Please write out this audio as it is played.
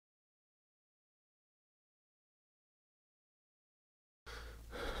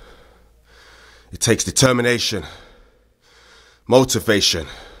It takes determination, motivation,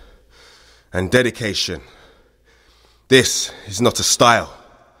 and dedication. This is not a style,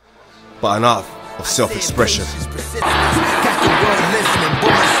 but an art of self-expression.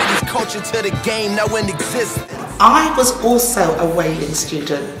 I was also a Way-Ling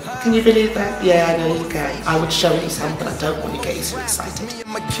student. Can you believe that? Yeah, I know you're gay. I would show you something, but I don't want to get you so excited.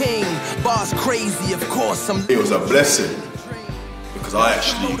 It was a blessing because I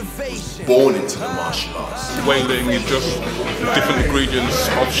actually was born into the martial arts. Way-Ling is just different ingredients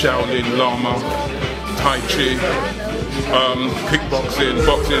of Shaolin, Lama, Tai Chi, kickboxing,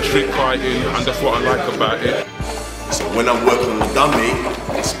 boxing, street fighting, and that's what I like about it. So when I'm working on the dummy,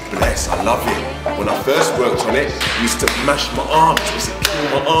 it's blessed, I love it. When I first worked on it, I used to mash my arms, I used to kill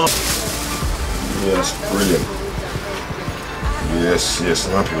my arms. Yes, brilliant. Yes,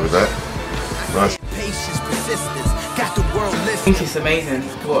 I'm happy with that. Nice. I think it's amazing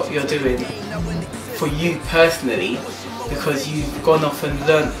what you're doing for you personally, because you've gone off and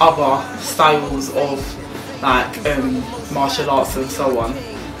learned other styles of like martial arts and so on,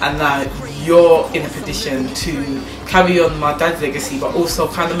 and now you're in a position to carry on my dad's legacy but also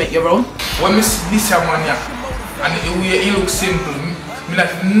kind of make your own. When I see this man here, and he looks simple, I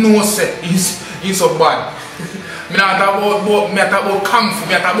like no say he's so bad. I talk about kung fu,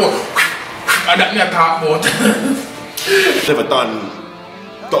 I talk about Never done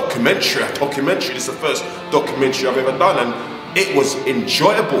documentary. This is the first documentary I've ever done, and it was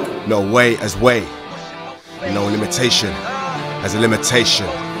enjoyable. No way as way, no limitation as a limitation.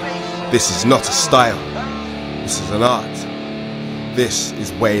 This is not a style, this is an art. This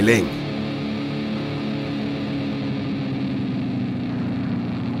is Way-Ling.